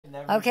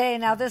Okay,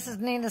 now this is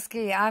Nina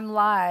Ski. I'm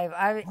live.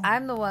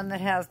 I'm the one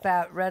that has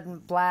that red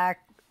and black,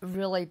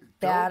 really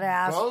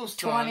badass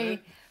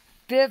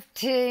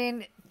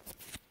 2015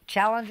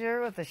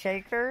 Challenger with a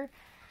shaker,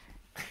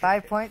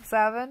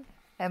 5.7.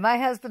 And my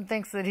husband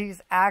thinks that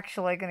he's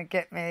actually going to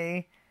get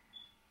me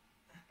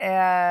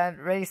and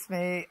race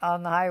me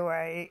on the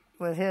highway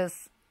with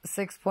his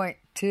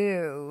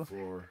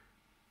 6.2.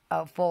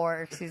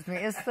 4, excuse me.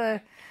 It's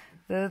the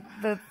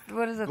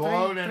what is it?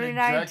 Blown and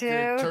 392.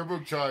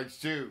 Turbocharged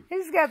too.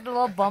 He's got the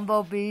little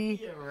bumblebee.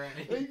 Yeah, right.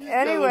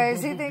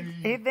 Anyways,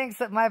 he thinks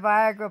that my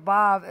Viagra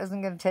Bob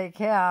isn't going to take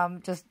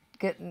him just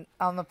getting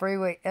on the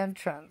freeway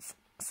entrance.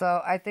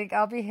 So I think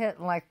I'll be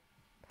hitting like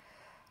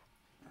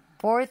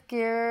 4th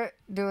gear,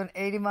 doing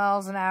 80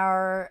 miles an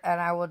hour, and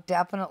I will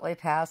definitely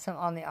pass him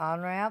on the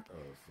on-ramp.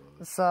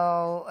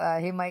 So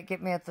he might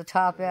get me at the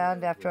top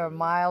end after a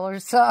mile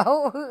or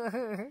so.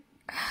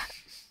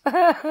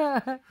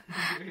 And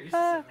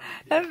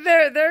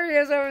there he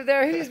is over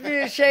there. He's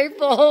being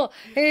shameful.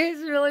 He's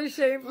really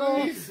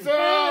shameful. Please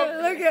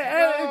stop. Look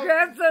at the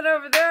grandson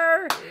over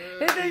there.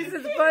 He thinks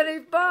it's funny.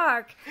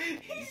 Fuck.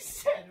 He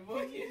said,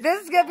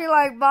 This is gonna be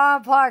like Ma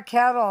and Pa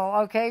Kettle,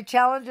 okay?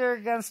 Challenger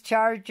against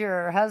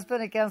Charger,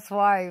 husband against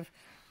wife.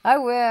 I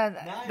win.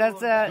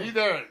 That's it. Be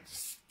there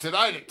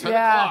tonight at 10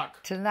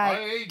 o'clock.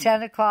 Tonight,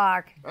 10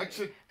 o'clock.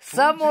 Exit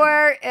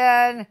Somewhere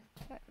in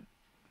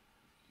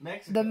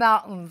Mexico. the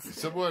mountains.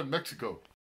 Somewhere in Mexico.